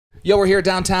Yo, we're here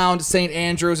downtown St.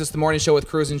 Andrews. It's the morning show with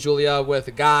Cruz and Julia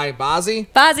with Guy Bazzi.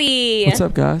 Bazzi. What's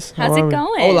up, guys? How's it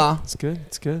going? Hola. It's good.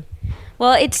 It's good.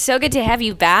 Well, it's so good to have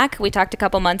you back. We talked a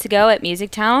couple months ago at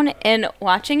Music Town, and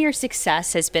watching your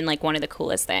success has been like one of the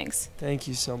coolest things. Thank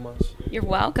you so much. You're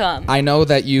welcome. I know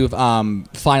that you've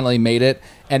finally made it,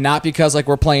 and not because like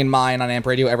we're playing Mine on Amp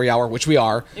Radio every hour, which we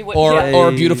are,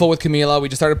 or Beautiful with Camila. We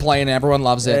just started playing, and everyone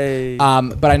loves it. Hey.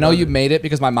 But I know you've made it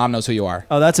because my mom knows who you are.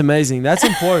 Oh, that's amazing. That's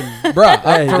important. Bruh,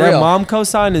 Hey, for that real. mom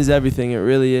cosign is everything. It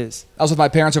really is. I was with my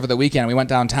parents over the weekend. We went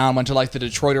downtown, went to like the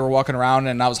Detroit. We were walking around,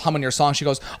 and I was humming your song. She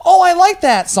goes, "Oh, I like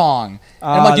that song."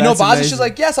 And I'm like, "You know that's Bazzi?" amazing. She's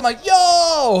like, "Yes." I'm like, "Yo."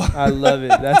 I love it.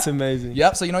 That's amazing.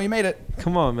 Yep. So you know you made it.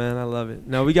 Come on, man. I love it.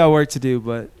 No, we got work to do,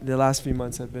 but the last few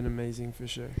months have been amazing for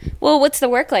sure. Well, what's the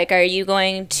work like? Are you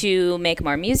going to make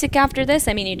more music after this?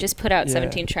 I mean, you just put out Yeah.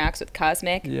 17 tracks with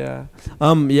Cosmic. Yeah.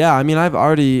 Yeah. I mean,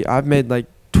 I've made like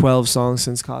 12 songs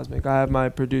since Cosmic. I have my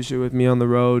producer with me on the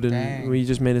road, and Dang. we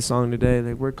just made a song today.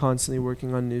 Like, we're constantly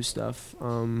working on new stuff.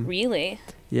 Really?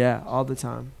 Yeah, all the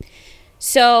time.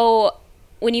 So,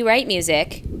 when you write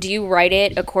music, do you write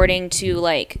it according to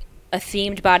like a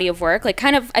themed body of work? Like,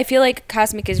 kind of, I feel like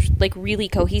Cosmic is like really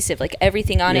cohesive. Like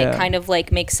everything on it Yeah. kind of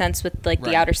like makes sense with like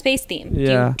Right. the outer space theme.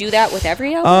 Yeah. Do you do that with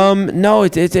every album? No,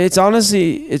 it's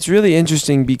honestly, it's really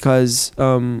interesting because,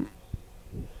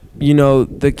 you know,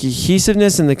 the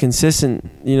cohesiveness and the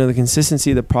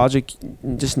consistency of the project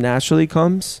just naturally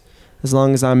comes as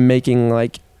long as I'm making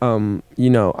like, you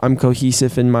know, I'm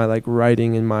cohesive in my like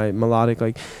writing and my melodic,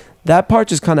 like that part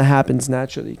just kind of happens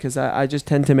naturally because I just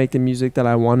tend to make the music that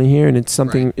I want to hear, and it's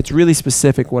something, Right. it's really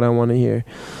specific what I want to hear.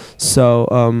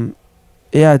 So,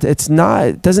 yeah,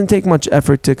 it doesn't take much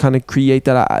effort to kind of create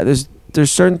that.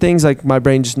 There's certain things like my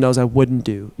brain just knows I wouldn't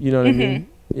do. You know what I mean?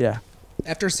 Yeah.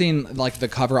 After seeing like the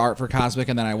cover art for Cosmic,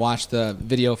 and then I watched the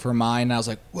video for Mine, and I was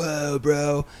like, "Whoa,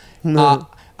 bro!"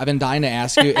 I've been dying to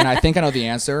ask you, and I think I know the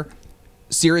answer.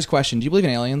 Serious question: do you believe in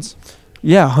aliens?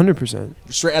 Yeah, 100%.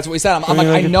 Straight, that's what he said. I'm mean, like,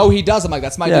 like, I know he does. I'm like,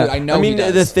 that's my dude. I know. I mean, he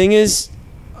does. the thing is,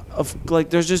 like,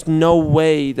 there's just no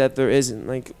way that there isn't.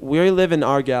 Like, we live in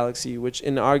our galaxy, which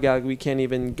in our galaxy we can't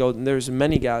even go. There's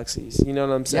many galaxies. You know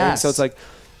what I'm saying? Yes. So it's like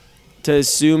to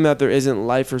assume that there isn't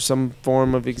life or some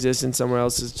form of existence somewhere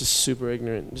else is just super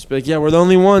ignorant. Just be like, yeah, we're the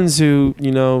only ones who,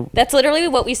 you know. That's literally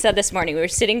what we said this morning. We were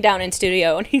sitting down in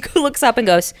studio, and he looks up and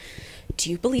goes, "Do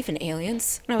you believe in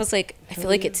aliens?" And I was like, I feel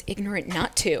like it's ignorant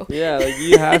not to. Yeah, like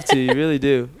you have to. You really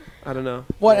do. I don't know.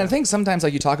 Well, Yeah. and I think sometimes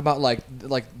like you talk about like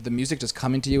the music just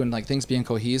coming to you and like things being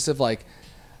cohesive. Like,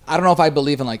 I don't know if I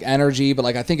believe in like energy, but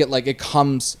like I think it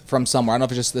comes from somewhere. I don't know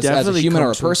if it's just this as a Definitely human or a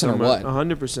comes from person or somewhere.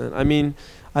 what. 100%. I mean,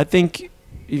 I think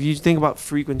if you think about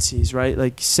frequencies, right?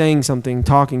 Like saying something,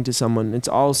 talking to someone, it's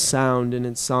all sound and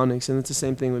it's sonics, and it's the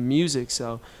same thing with music.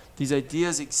 So these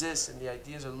ideas exist, and the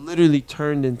ideas are literally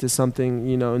turned into something,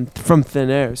 you know, from thin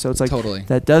air. So it's like Totally.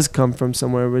 that does come from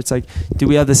somewhere. Where it's like, do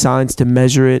we have the science to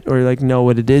measure it or like know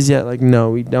what it is yet? Like, no,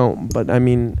 we don't. But I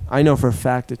mean, I know for a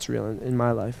fact it's real in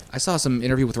my life. I saw some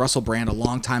interview with Russell Brand a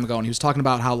long time ago, and he was talking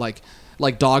about how like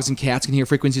dogs and cats can hear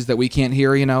frequencies that we can't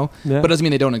hear, you know, Yeah. but it doesn't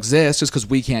mean they don't exist just because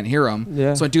we can't hear them.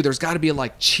 Yeah. So, dude, there's got to be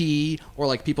like chi or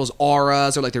like people's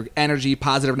auras or like their energy,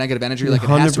 positive or negative energy. Like it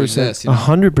has to exist. You know?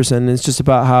 100%. And it's just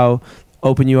about how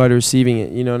open you are to receiving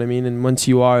it. You know what I mean? And once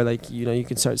you are, like, you know, you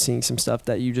can start seeing some stuff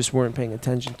that you just weren't paying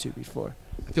attention to before.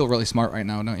 I feel really smart right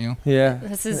now, don't you? Yeah.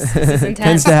 This is intense.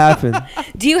 Tends to happen.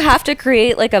 Do you have to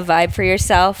create like a vibe for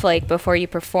yourself, like before you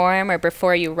perform or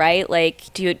before you write,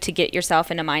 like to get yourself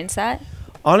in a mindset?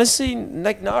 Honestly,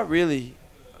 like, not really.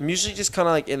 I'm usually just kind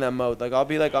of like in that mode. Like, I'll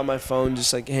be like on my phone,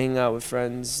 just like hanging out with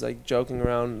friends, like joking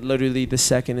around literally the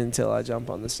second until I jump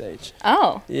on the stage.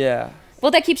 Oh, Yeah. well,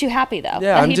 that keeps you happy though.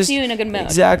 Yeah, that I'm keeps just you in a good mood.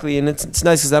 Exactly, and it's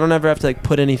nice because I don't ever have to like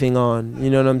put anything on.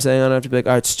 You know what I'm saying? I don't have to be like,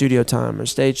 all right, studio time or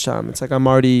stage time. It's like I'm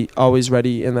already always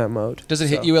ready in that mode. Does it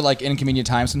hit So. you at like inconvenient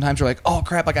times? Sometimes you're like, oh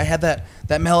crap, like I had that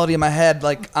melody in my head,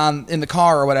 like in the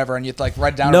car or whatever, and you have to like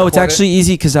write it down. No, and it's record actually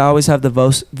easy because I always have the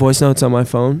voice notes on my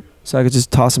phone, so I could just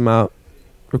toss them out,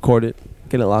 record it,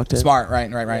 get it locked in. Smart, right.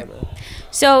 Yeah, man.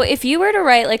 So if you were to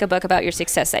write like a book about your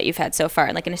success that you've had so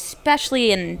far, like and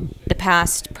especially in the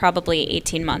past probably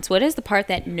 18 months, what is the part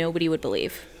that nobody would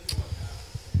believe?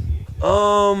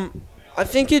 I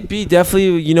think it'd be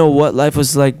definitely, you know, what life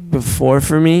was like before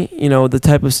for me. You know, the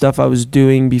type of stuff I was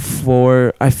doing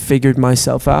before I figured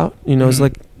myself out. You know, it's Mhm.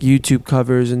 like YouTube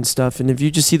covers and stuff. And if you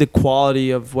just see the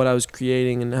quality of what I was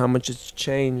creating and how much it's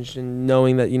changed, and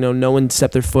knowing that, you know, no one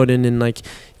stepped their foot in and like,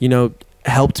 you know,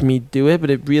 helped me do it, but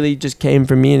it really just came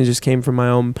from me, and it just came from my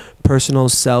own personal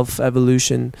self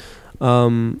evolution.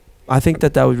 I think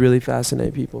that would really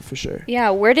fascinate people for sure. Yeah,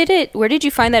 where did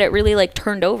you find that it really like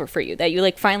turned over for you? That you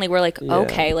like finally were like,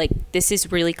 okay, like this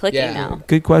is really clicking now.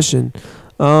 Good question.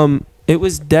 It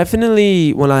was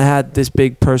definitely when I had this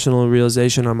big personal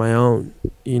realization on my own,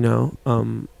 you know.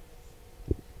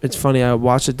 It's funny, I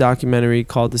watched a documentary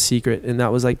called The Secret, and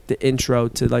that was like the intro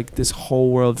to like this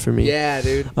whole world for me. Yeah,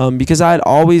 dude. Because I had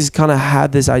always kind of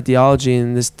had this ideology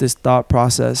and this thought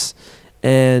process,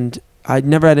 and I'd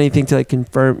never had anything to like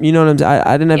confirm, you know what I'm saying?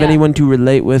 I didn't have anyone to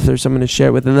relate with or someone to share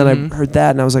it with. And then I heard that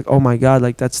and I was like, oh my God,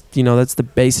 like that's, you know, that's the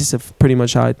basis of pretty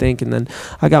much how I think. And then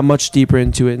I got much deeper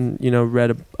into it and, you know,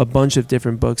 read a bunch of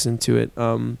different books into it.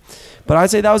 But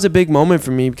I'd say that was a big moment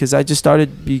for me because I just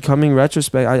started becoming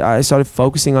retrospect. I started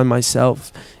focusing on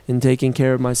myself and taking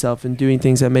care of myself and doing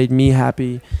things that made me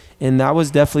happy. And that was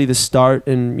definitely the start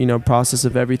and, you know, process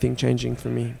of everything changing for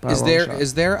me.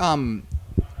 Is there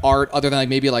art other than like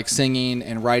maybe like singing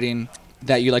and writing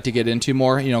that you like to get into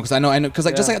more, you know? Because I know because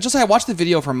like just like I watched the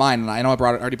video for mine, and I know I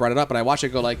already brought it up, but I watched it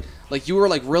go like you were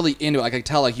like really into it. Like I could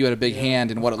tell like you had a big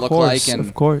hand in what it looked like. And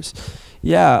of course,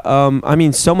 yeah. I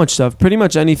mean, so much stuff. Pretty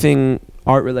much anything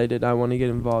art related, I want to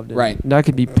get involved in. Right. That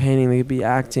could be painting, that could be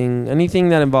acting, anything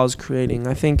that involves creating.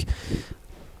 I think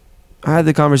I had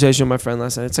the conversation with my friend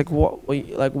last night. It's like,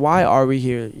 why are we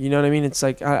here? You know what I mean? It's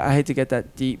like I hate to get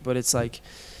that deep, but it's like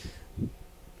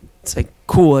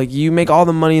cool, like you make all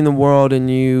the money in the world and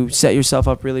you set yourself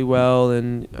up really well,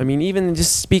 and I mean, even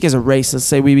just speak as a race, let's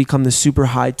say we become the super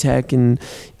high tech and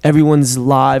everyone's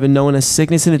live and no one has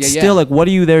sickness, and it's still like, what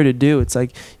are you there to do? It's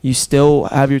like you still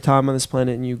have your time on this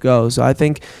planet and you go. So I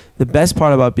think the best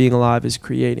part about being alive is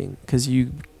creating, because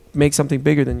you make something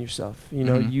bigger than yourself, you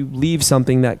know. You leave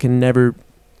something that can never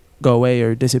go away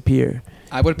or disappear.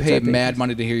 I would pay mad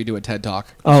money to hear you do a TED Talk.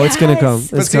 Oh, it's gonna come.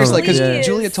 But seriously, because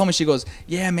Julia told me, she goes,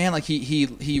 yeah, man, like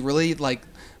he really like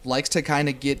likes to kind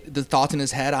of get the thoughts in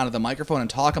his head onto the microphone and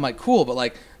talk. I'm like, cool, but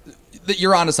like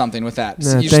you're onto something with that.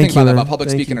 So you just think about public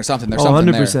speaking or something. There's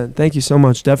something 100%. there. Thank you so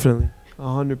much. Definitely.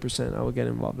 100%. I will get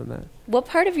involved in that. What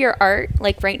part of your art,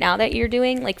 like right now that you're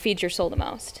doing, like feeds your soul the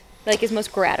most? Like is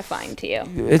most gratifying to you?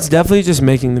 It's definitely just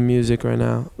making the music right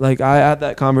now. Like I had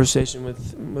that conversation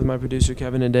with my producer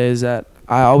Kevin today, is that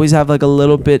I always have like a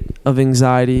little bit of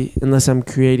anxiety unless I'm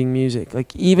creating music.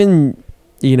 Like even,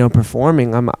 you know,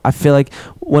 performing, I feel like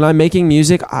when I'm making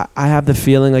music, I have the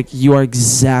feeling like you are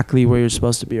exactly where you're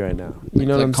supposed to be right now. You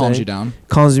know what I'm saying? Calms you down.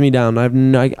 Calms me down.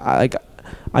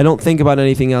 I don't think about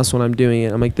anything else when I'm doing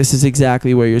it. I'm like, this is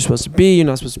exactly where you're supposed to be. You're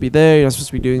not supposed to be there. You're not supposed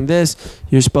to be doing this.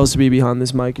 You're supposed to be behind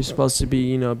this mic. You're supposed to be,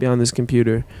 you know, behind this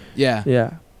computer. Yeah.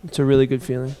 Yeah. It's a really good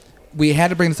feeling. We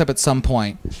had to bring this up at some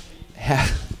point.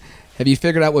 Have you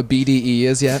figured out what BDE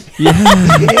is yet? Yeah.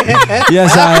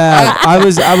 Yes, I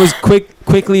have. I was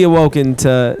quickly awoken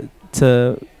to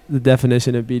the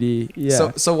definition of BDE.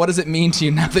 Yeah. So what does it mean to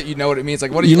you now that you know what it means?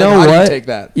 Like, what do how do you take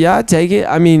that? Yeah, I take it.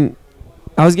 I mean,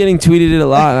 I was getting tweeted it a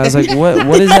lot. And I was like,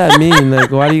 what does that mean?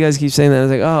 Like, why do you guys keep saying that? I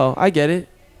was like, oh, I get it.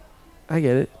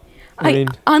 I mean,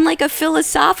 on like a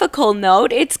philosophical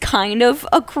note, it's kind of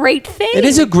a great thing. It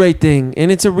is a great thing,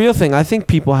 and it's a real thing. I think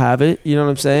people have it. You know what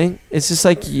I'm saying? It's just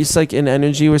like an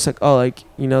energy where it's like, oh, like,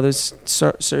 you know, there's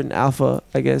certain alpha,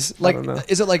 I guess. Like, I don't know.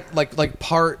 Is it like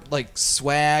part like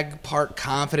swag, part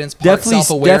confidence, part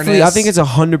self-awareness? Definitely. I think it's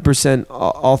 100%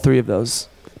 all three of those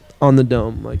on the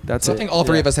dome. Like that's it. I think all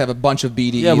three of us have a bunch of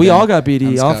BDE. Yeah, we all got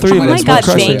BDE. All three of us. Oh my God,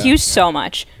 thank you so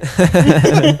much.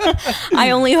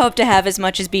 I only hope to have as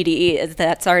much as BDE as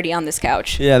that's already on this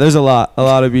couch. Yeah, there's a lot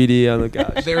of BDE on the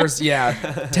couch. There's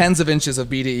tens of inches of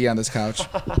BDE on this couch.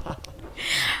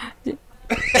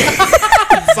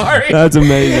 Sorry. That's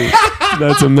amazing.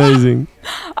 That's amazing.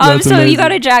 So you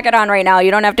got a jacket on right now.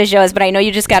 You don't have to show us, but I know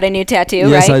you just got a new tattoo, right?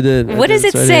 Yes, I did. What does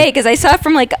it say? Because I saw it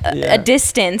from like a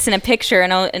distance in a picture,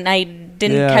 and I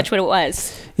didn't catch what it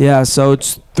was. Yeah, so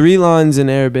it's 3 lines in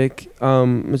Arabic,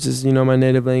 which is, you know, my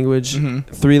native language.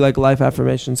 3 like life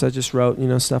affirmations I just wrote, you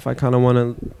know, stuff I kind of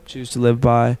want to choose to live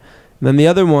by. And then the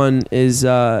other one is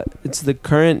it's the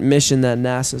current mission that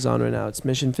NASA's on right now. It's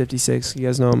Mission 56. You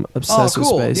guys know I'm obsessed with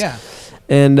space. Yeah.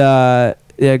 And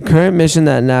current mission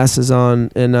that NASA's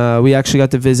on, and we actually got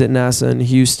to visit NASA in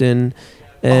Houston.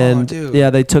 And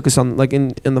they took us on like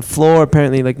in the floor.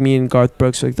 Apparently, like me and Garth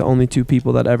Brooks were like the only 2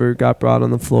 people that ever got brought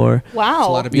on the floor. Wow. That's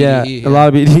a lot of BDE. A lot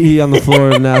of BDE on the floor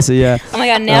of NASA. Yeah. Oh my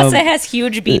God, NASA has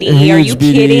huge BDE. Are you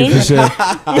kidding? For sure.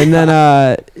 And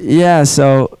then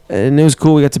so and it was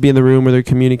cool. We got to be in the room where they're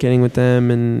communicating with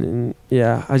them, and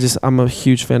I'm a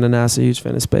huge fan of NASA, huge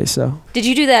fan of space. So did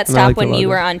you do that stop when you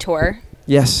were on tour?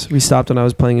 Yes, we stopped when I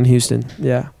was playing in Houston.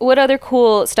 Yeah. What other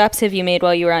cool stops have you made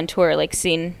while you were on tour? Like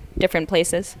seen different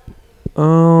places?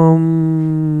 Or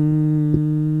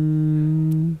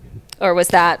was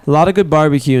that? A lot of good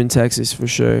barbecue in Texas for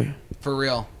sure. For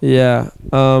real. Yeah.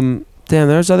 Damn,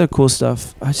 there's other cool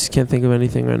stuff. I just can't think of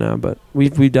anything right now, but we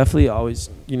definitely always,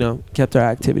 kept our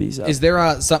activities up. Is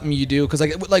there something you do? Because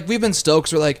like we've been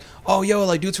stoked. We're like, oh, yo,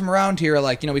 like dudes from around here,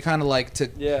 like, we kind of like to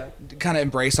kind of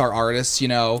embrace our artists,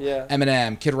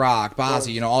 Eminem, Kid Rock,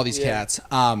 Bazzi, all these cats.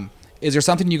 Is there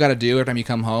something you got to do every time you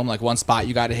come home? Like one spot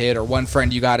you got to hit or one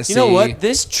friend you got to see? You know what?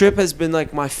 This trip has been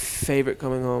like my favorite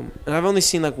coming home. And I've only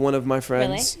seen like one of my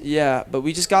friends. Really? Yeah, but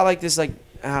we just got like this like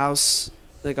house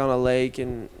like on a lake,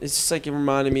 and it's just like it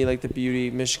reminded me like the beauty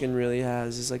Michigan really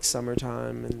has is like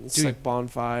summertime, and it's like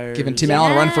bonfires. Giving Tim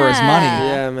Allen a run for his money.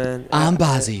 Yeah, man. I'm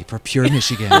Bazzi for pure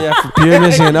Michigan. Yeah, for pure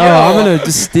Michigan. Oh, I'm gonna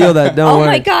just steal that. Don't worry.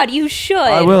 Oh my God, you should.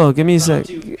 I will. Give me a sec.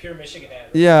 Pure Michigan.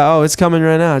 Yeah. Oh, it's coming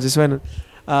right now. Just wait.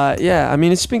 Yeah. I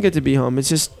mean, it's been good to be home. It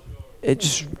just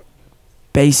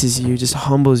bases you, just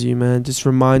humbles you, man. Just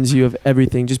reminds you of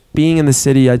everything. Just being in the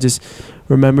city, I just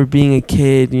remember being a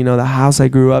kid, the house I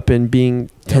grew up in being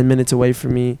 10 minutes away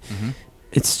from me. Mm-hmm.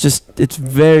 It's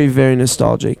very, very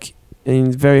nostalgic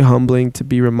and very humbling to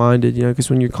be reminded, because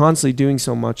when you're constantly doing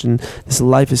so much and this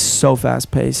life is so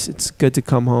fast paced, it's good to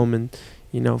come home and,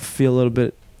 feel a little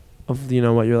bit of,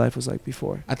 what your life was like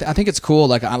before. I think it's cool.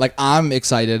 Like I'm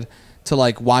excited to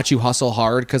like watch you hustle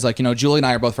hard because like Julie and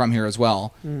I are both from here as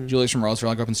well. Julie's from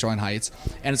Roseville. I grew up in Sterling Heights,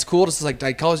 and it's cool to just like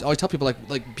I always tell people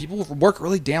like people work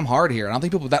really damn hard here. And I don't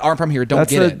think people that aren't from here don't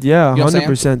get it. Yeah,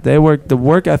 100%. They work. The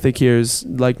work ethic here is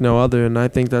like no other, and I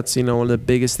think that's one of the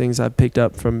biggest things I've picked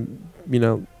up from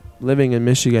living in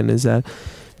Michigan is that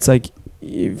it's like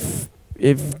if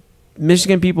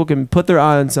Michigan people can put their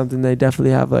eye on something, they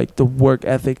definitely have like the work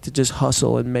ethic to just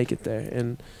hustle and make it there.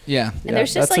 And yeah, and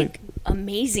there's just like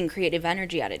amazing creative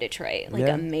energy out of Detroit,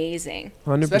 amazing.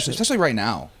 100%. Especially right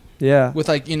now. Yeah, with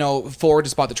like Ford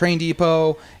just bought the train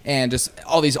depot and just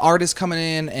all these artists coming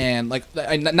in and like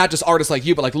not just artists like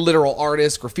you, but like literal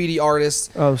artists, graffiti artists.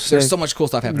 Oh, sick. There's so much cool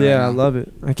stuff happening. Yeah, right now. I love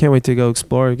it. I can't wait to go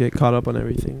explore and get caught up on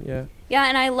everything. Yeah. Yeah,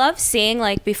 and I love seeing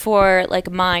like before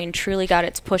like Mine truly got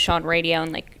its push on radio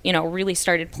and like really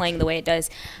started playing the way it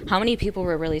does. How many people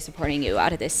were really supporting you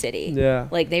out of this city? Yeah.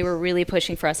 Like they were really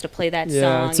pushing for us to play that song.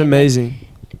 Yeah, it's amazing.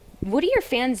 What do your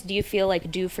fans do you feel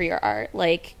like do for your art?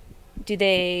 Like, do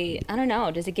they, I don't know,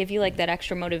 does it give you like that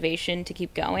extra motivation to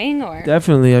keep going or?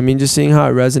 Definitely. I mean, just seeing how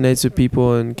it resonates with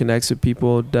people and connects with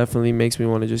people definitely makes me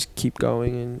want to just keep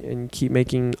going and keep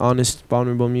making honest,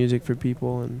 vulnerable music for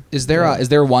people. And is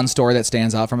there one story that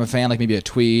stands out from a fan, like maybe a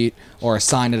tweet or a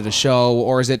sign at a show,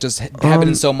 or is it just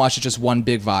happening so much it's just one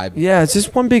big vibe? Yeah, it's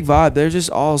just one big vibe. They're just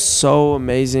all so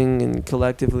amazing and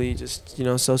collectively just,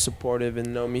 so supportive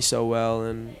and know me so well,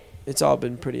 and it's all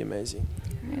been pretty amazing.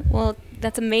 All right, well,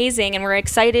 that's amazing, and we're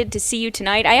excited to see you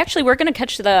tonight. We're going to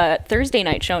catch the Thursday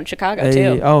night show in Chicago,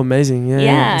 too. Oh, amazing.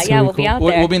 Yeah, yeah, we'll cool. be out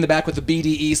there. We'll be in the back with the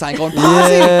BDE sign going,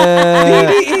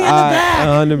 yeah, BDE in the back.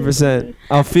 100%.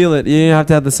 I'll feel it. You don't have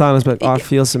to have the silence, but I'll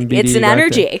feel some BDE. It's an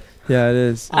energy. Yeah, it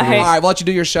is. All right, we'll let you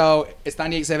do your show. It's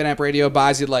 98.7 Amp Radio.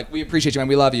 Bazzi, we appreciate you, man.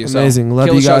 We love you. Amazing. So love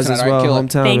kill you the show guys tonight, as all right? well. Kill it.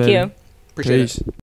 Hometown, Thank man. you. Appreciate Peace. it.